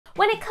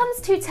When it comes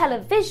to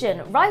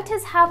television,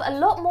 writers have a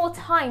lot more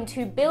time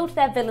to build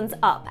their villains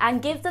up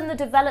and give them the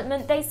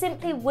development they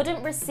simply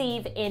wouldn't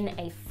receive in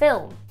a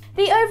film.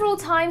 The overall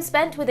time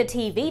spent with a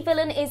TV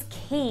villain is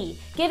key,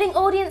 giving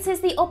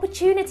audiences the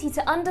opportunity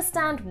to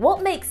understand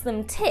what makes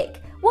them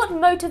tick, what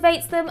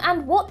motivates them,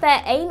 and what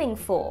they're aiming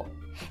for.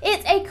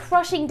 It's a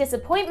crushing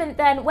disappointment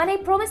then when a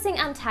promising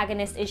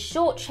antagonist is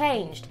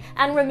shortchanged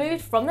and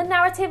removed from the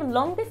narrative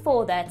long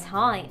before their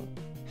time.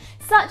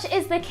 Such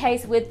is the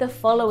case with the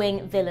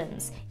following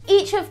villains,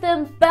 each of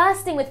them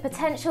bursting with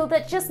potential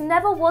that just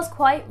never was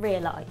quite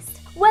realised.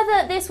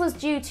 Whether this was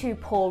due to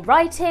poor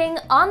writing,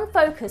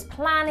 unfocused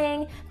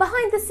planning,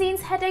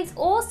 behind-the-scenes headaches,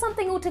 or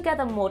something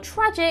altogether more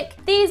tragic,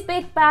 these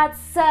big bads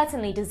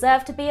certainly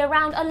deserve to be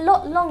around a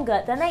lot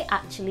longer than they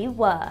actually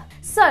were.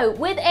 So,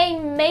 with a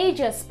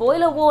major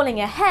spoiler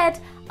warning ahead,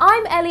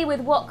 I'm Ellie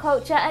with What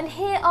Culture, and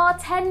here are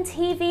 10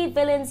 TV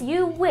villains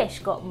you wish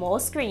got more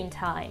screen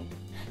time.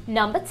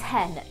 Number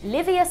 10.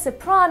 Livia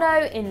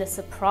Soprano in The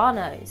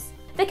Sopranos.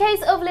 The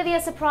case of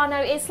Livia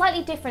Soprano is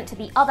slightly different to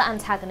the other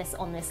antagonists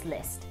on this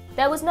list.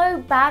 There was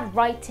no bad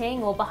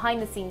writing or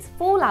behind-the-scenes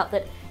fallout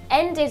that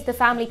ended the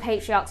family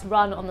patriarch's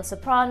run on The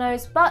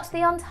Sopranos, but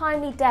the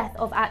untimely death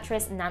of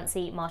actress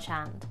Nancy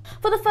Marchand.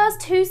 For the first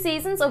 2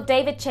 seasons of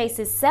David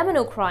Chase's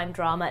seminal crime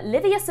drama,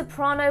 Livia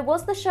Soprano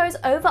was the show's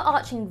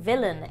overarching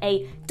villain,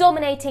 a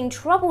dominating,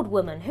 troubled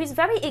woman whose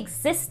very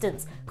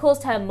existence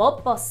caused her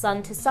mob boss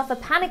son to suffer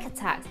panic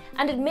attacks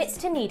and admits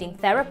to needing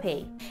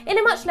therapy. In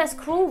a much less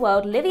cruel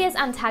world, Livia's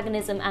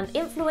antagonism and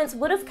influence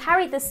would have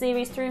carried the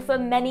series through for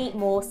many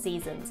more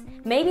seasons,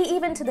 maybe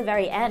even to the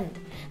very end,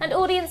 and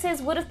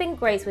audiences would have been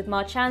graced with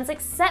Marchand's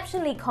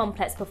exceptionally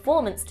complex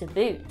performance to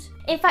boot.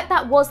 In fact,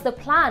 that was the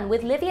plan,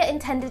 with Livia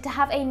intended to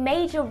have a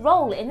major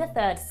role in the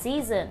 3rd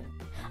season.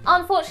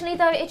 Unfortunately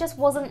though, it just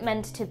wasn't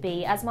meant to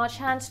be, as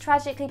Marchand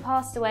tragically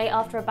passed away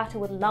after a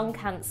battle with lung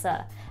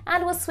cancer,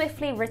 and was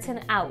swiftly written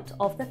out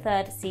of the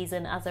 3rd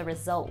season as a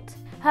result.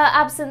 Her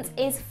absence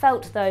is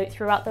felt though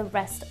throughout the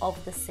rest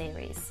of the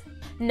series.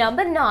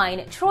 Number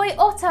 9. Troy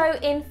Otto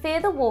in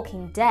Fear the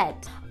Walking Dead.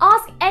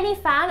 Ask any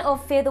fan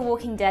of Fear the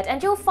Walking Dead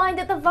and you'll find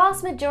that the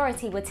vast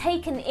majority were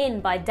taken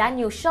in by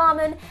Daniel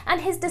Sharman and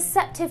his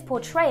deceptive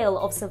portrayal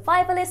of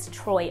survivalist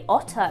Troy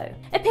Otto.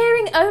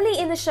 Appearing only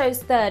in the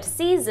show's 3rd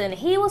season,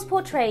 he was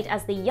portrayed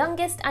as the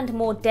youngest and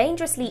more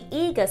dangerously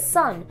eager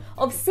son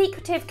of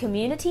secretive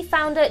community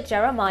founder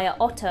Jeremiah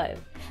Otto,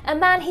 a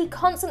man he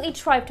constantly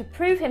tried to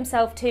prove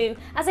himself to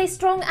as a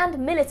strong and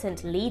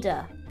militant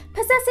leader.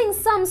 Possessing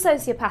some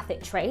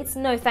sociopathic traits,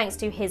 no thanks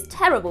to his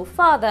terrible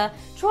father,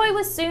 Troy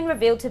was soon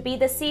revealed to be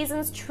the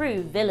season's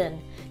true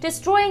villain,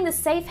 destroying the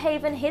safe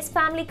haven his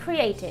family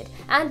created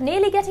and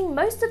nearly getting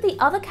most of the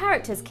other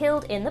characters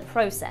killed in the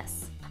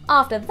process.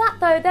 After that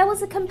though, there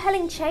was a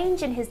compelling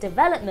change in his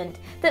development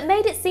that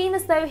made it seem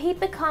as though he'd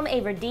become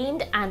a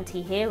redeemed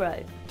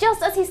anti-hero.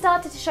 Just as he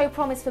started to show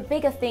promise for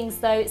bigger things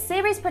though,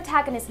 series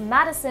protagonist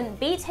Madison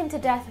beat him to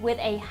death with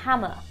a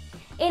hammer,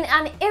 in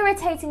an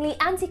irritatingly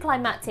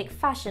anticlimactic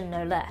fashion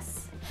no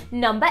less.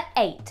 Number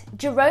 8.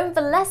 Jerome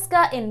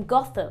Valeska in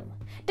Gotham.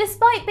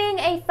 Despite being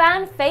a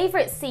fan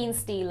favourite scene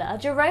stealer,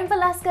 Jerome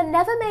Valeska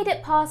never made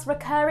it past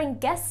recurring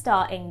guest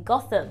star in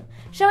Gotham,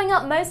 showing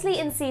up mostly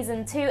in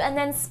season 2 and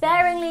then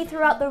sparingly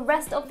throughout the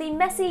rest of the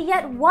messy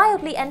yet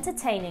wildly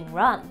entertaining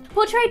run.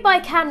 Portrayed by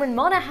Cameron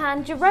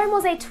Monaghan, Jerome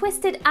was a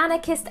twisted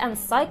anarchist and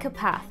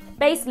psychopath,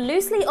 based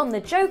loosely on the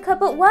Joker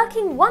but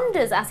working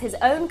wonders as his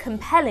own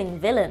compelling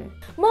villain.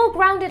 More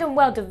grounded and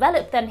well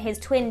developed than his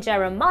twin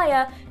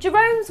Jeremiah,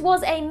 Jerome's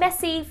was a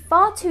messy,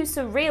 far too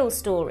surreal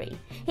story.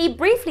 He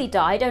briefly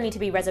died only to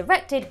be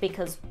resurrected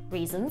because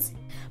reasons.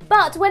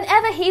 But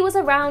whenever he was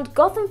around,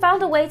 Gotham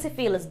found a way to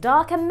feel as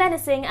dark and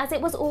menacing as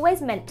it was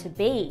always meant to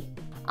be.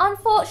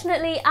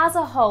 Unfortunately, as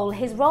a whole,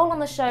 his role on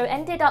the show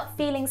ended up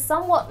feeling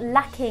somewhat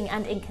lacking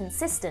and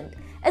inconsistent,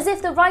 as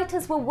if the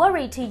writers were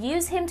worried to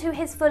use him to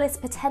his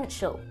fullest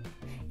potential.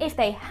 If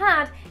they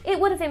had, it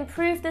would have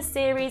improved the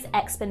series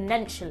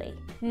exponentially.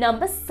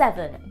 Number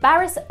 7.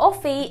 Barriss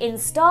Offee in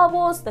Star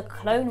Wars: The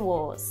Clone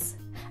Wars.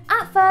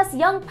 At first,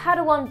 young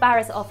Padawan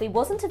Barriss Offee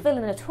wasn't a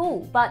villain at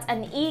all, but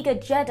an eager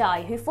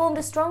Jedi who formed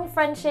a strong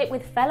friendship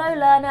with fellow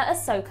learner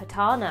Ahsoka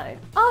Tano.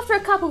 After a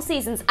couple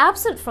seasons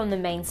absent from the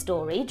main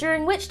story,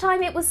 during which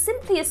time it was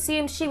simply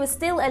assumed she was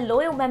still a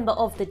loyal member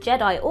of the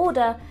Jedi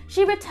Order,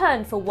 she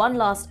returned for one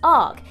last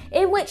arc,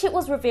 in which it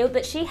was revealed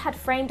that she had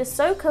framed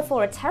Ahsoka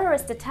for a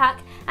terrorist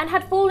attack and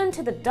had fallen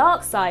to the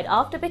dark side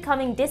after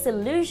becoming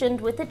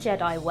disillusioned with the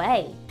Jedi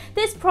way.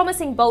 This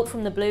promising bolt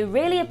from the blue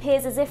really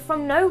appears as if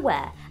from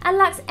nowhere, and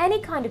lacks any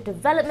kind of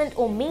development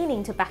or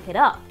meaning to back it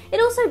up.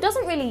 It also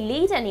doesn't really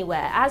lead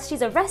anywhere, as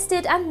she's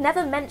arrested and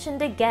never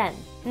mentioned again,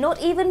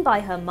 not even by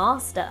her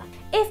master.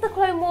 If the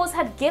Clone Wars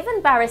had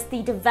given Barriss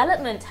the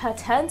development her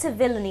turn to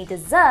villainy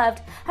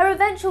deserved, her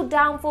eventual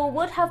downfall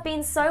would have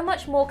been so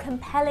much more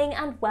compelling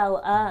and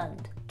well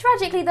earned.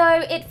 Tragically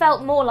though, it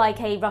felt more like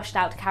a rushed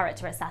out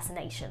character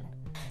assassination.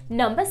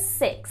 Number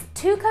 6.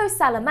 Tuco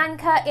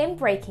Salamanca in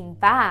Breaking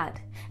Bad.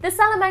 The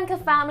Salamanca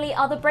family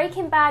are the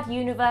Breaking Bad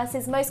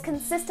universe's most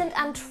consistent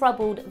and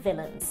troubled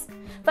villains.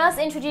 First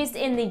introduced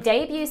in the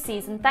debut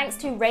season thanks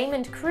to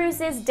Raymond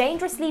Cruz's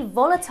dangerously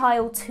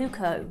volatile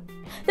Tuco.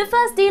 The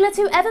first dealer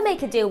to ever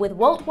make a deal with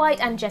Walt White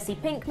and Jesse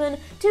Pinkman,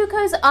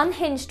 Tuco's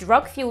unhinged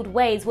drug-fueled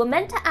ways were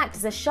meant to act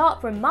as a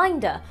sharp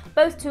reminder,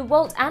 both to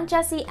Walt and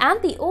Jesse and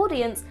the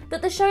audience,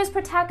 that the show's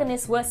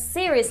protagonists were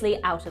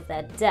seriously out of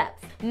their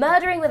depth.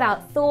 Murdering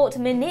without thought,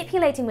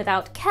 manipulating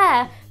without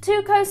care,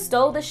 Tuco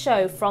stole the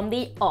show from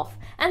the off,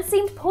 and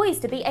seemed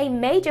poised to be a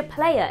major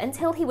player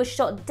until he was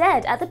shot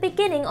dead at the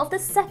beginning of the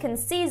second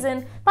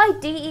season by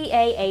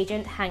DEA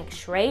agent Hank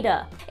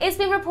Schrader. It's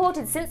been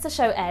reported since the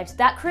show aired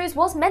that Cruz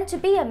was meant to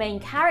be a main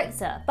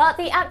character, but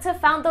the actor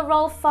found the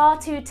role far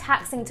too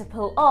taxing to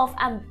pull off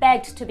and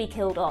begged to be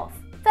killed off.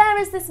 Fair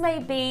as this may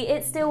be,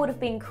 it still would have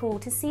been cool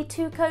to see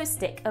Tuco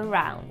stick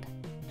around.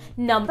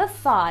 Number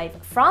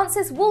 5.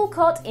 Francis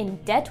Walcott in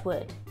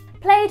Deadwood.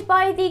 Played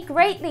by the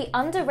greatly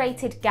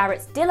underrated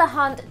Garrett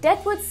Dillahunt,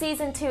 Deadwood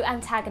Season 2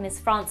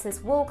 antagonist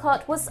Francis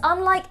Walcott was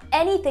unlike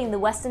anything the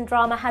Western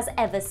drama has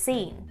ever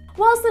seen.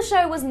 Whilst the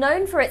show was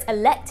known for its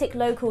eclectic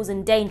locals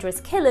and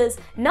dangerous killers,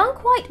 none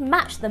quite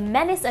matched the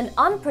menace and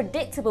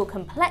unpredictable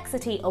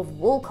complexity of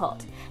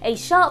Walcott, a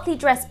sharply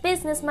dressed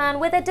businessman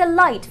with a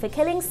delight for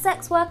killing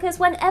sex workers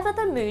whenever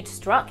the mood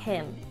struck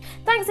him.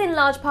 Thanks in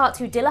large part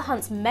to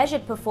Dillahunt's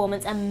measured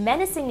performance and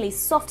menacingly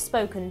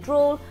soft-spoken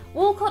drawl,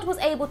 Walcott was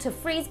able to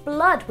freeze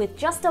blood with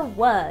just a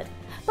word.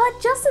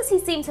 But just as he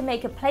seemed to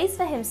make a place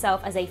for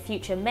himself as a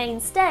future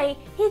mainstay,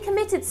 he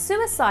committed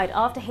suicide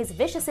after his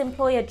vicious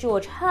employer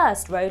George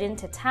Hurst rode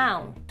into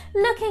town.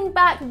 Looking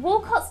back,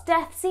 Walcott's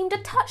death seemed a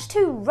touch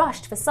too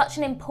rushed for such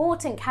an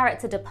important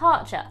character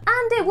departure,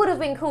 and it would have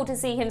been cool to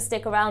see him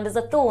stick around as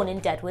a thorn in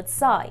Deadwood's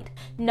side.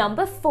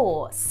 Number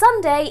 4.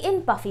 Sunday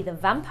in Buffy the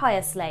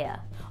Vampire Slayer.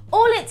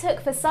 All it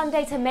took for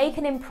Sunday to make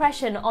an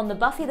impression on the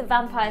Buffy the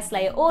Vampire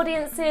Slayer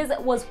audiences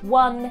was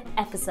one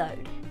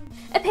episode.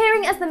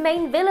 Appearing as the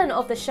main villain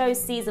of the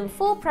show's season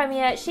 4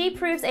 premiere, she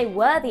proves a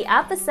worthy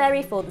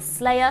adversary for the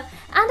Slayer,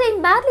 and a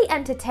madly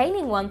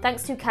entertaining one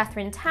thanks to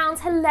Catherine Towns'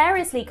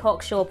 hilariously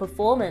cocksure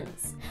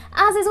performance.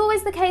 As is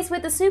always the case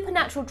with the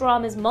supernatural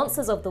drama's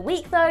monsters of the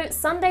week though,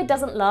 Sunday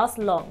doesn't last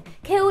long,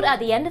 killed at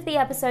the end of the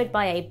episode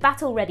by a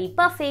battle-ready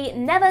Buffy,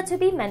 never to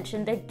be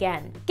mentioned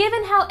again.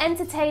 Given how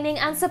entertaining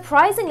and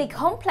surprisingly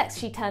complex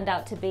she turned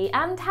out to be,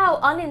 and how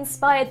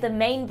uninspired the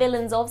main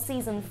villains of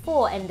season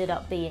 4 ended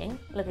up being,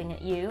 looking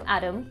at you,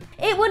 Adam,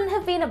 it wouldn't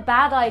have been a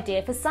bad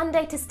idea for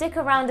Sunday to stick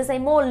around as a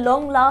more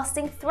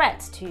long-lasting threat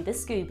to the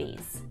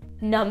Scoobies.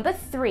 Number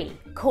 3.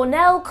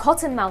 Cornell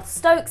Cottonmouth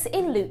Stokes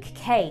in Luke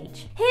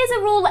Cage. Here's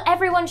a rule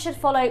everyone should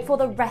follow for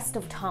the rest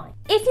of time.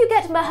 If you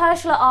get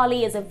Mahershala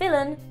Ali as a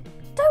villain,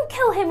 don't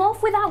kill him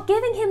off without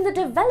giving him the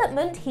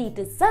development he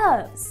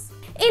deserves.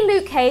 In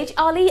Luke Cage,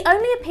 Ali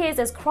only appears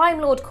as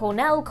crime lord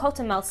Cornell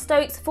Cottonmouth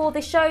Stokes for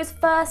the show's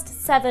first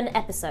 7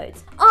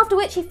 episodes, after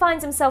which he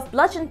finds himself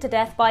bludgeoned to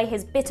death by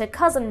his bitter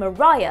cousin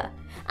Mariah,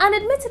 an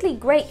admittedly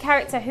great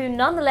character who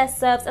nonetheless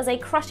serves as a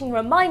crushing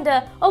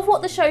reminder of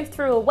what the show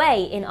threw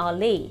away in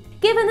Ali.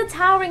 Given the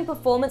towering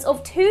performance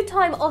of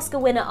 2-time Oscar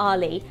winner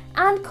Ali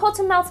and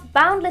Cottonmouth's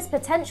boundless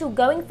potential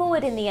going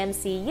forward in the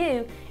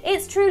MCU,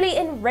 it's truly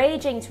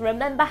enraging to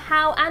remember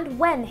how and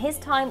when his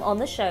time on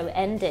the show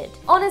ended.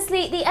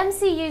 Honestly, the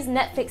MCU's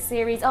Netflix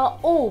series are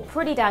all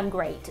pretty damn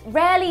great,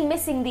 rarely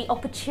missing the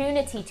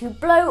opportunity to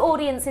blow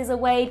audiences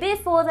away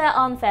before they're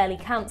unfairly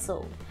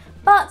cancelled.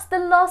 But the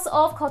loss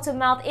of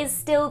Cottonmouth is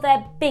still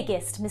their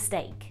biggest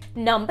mistake.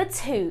 Number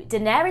 2.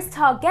 Daenerys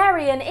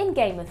Targaryen in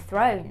Game of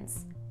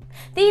Thrones.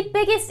 The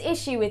biggest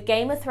issue with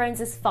Game of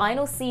Thrones'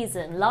 final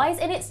season lies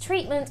in its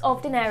treatment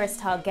of Daenerys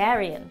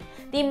Targaryen,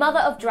 the mother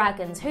of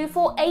dragons who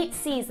for 8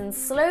 seasons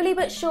slowly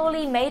but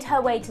surely made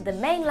her way to the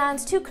mainland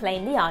to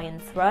claim the Iron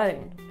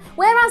Throne.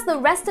 Whereas the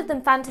rest of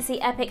the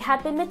fantasy epic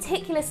had been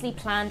meticulously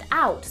planned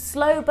out,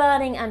 slow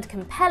burning and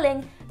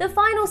compelling, the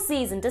final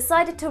season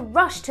decided to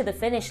rush to the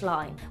finish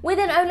line.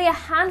 Within only a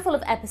handful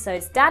of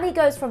episodes, Dany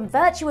goes from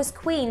virtuous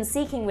queen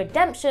seeking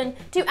redemption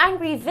to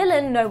angry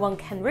villain no one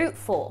can root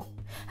for.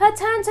 Her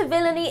turn to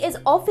villainy is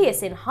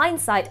obvious in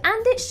hindsight,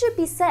 and it should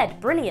be said,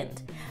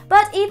 brilliant.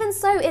 But even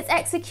so, its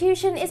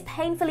execution is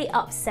painfully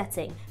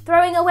upsetting,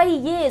 throwing away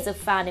years of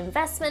fan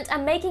investment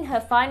and making her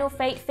final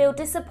fate feel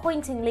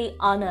disappointingly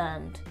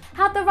unearned.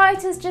 Had the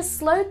writers just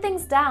slowed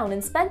things down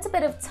and spent a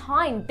bit of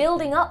time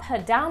building up her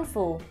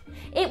downfall,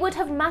 it would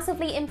have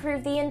massively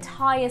improved the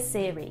entire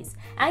series,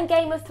 and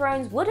Game of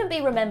Thrones wouldn't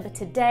be remembered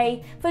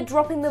today for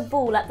dropping the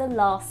ball at the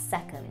last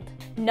second.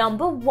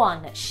 Number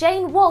 1.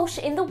 Shane Walsh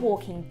in The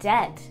Walking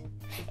Dead.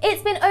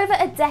 It's been over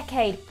a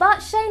decade, but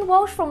Shane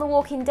Walsh from The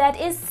Walking Dead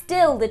is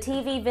still the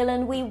TV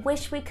villain we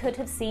wish we could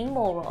have seen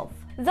more of.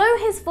 Though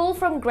his fall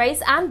from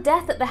grace and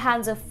death at the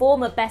hands of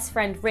former best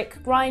friend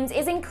Rick Grimes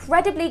is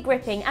incredibly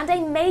gripping and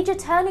a major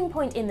turning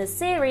point in the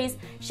series,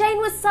 Shane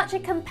was such a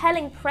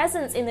compelling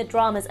presence in the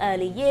drama's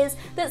early years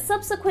that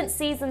subsequent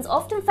seasons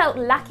often felt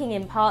lacking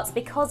in parts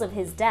because of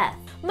his death.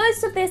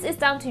 Most of this is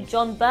down to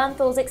Jon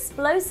Bernthal's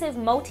explosive,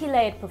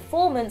 multi-layered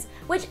performance,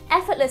 which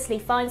effortlessly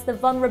finds the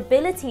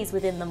vulnerabilities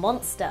within the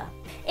monster.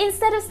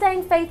 Instead of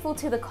staying faithful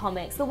to the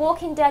comics, The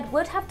Walking Dead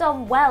would have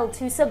done well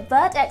to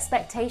subvert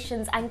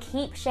expectations and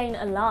keep Shane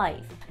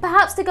alive.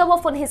 Perhaps to go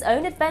off on his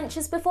own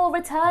adventures before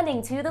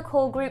returning to the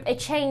core group a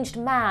changed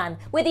man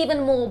with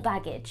even more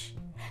baggage.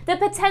 The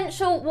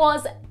potential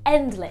was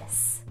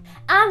endless.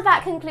 And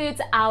that concludes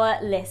our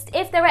list.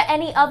 If there are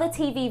any other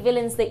TV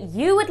villains that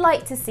you would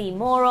like to see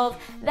more of,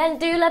 then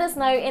do let us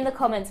know in the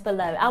comments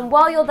below. And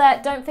while you're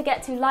there, don't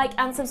forget to like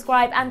and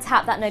subscribe and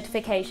tap that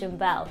notification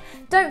bell.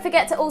 Don't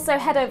forget to also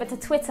head over to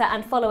Twitter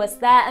and follow us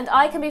there, and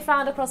I can be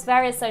found across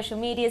various social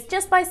medias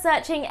just by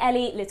searching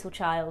Ellie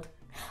Littlechild.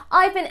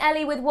 I've been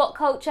Ellie with What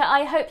Culture.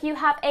 I hope you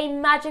have a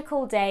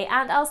magical day,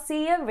 and I'll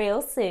see you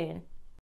real soon.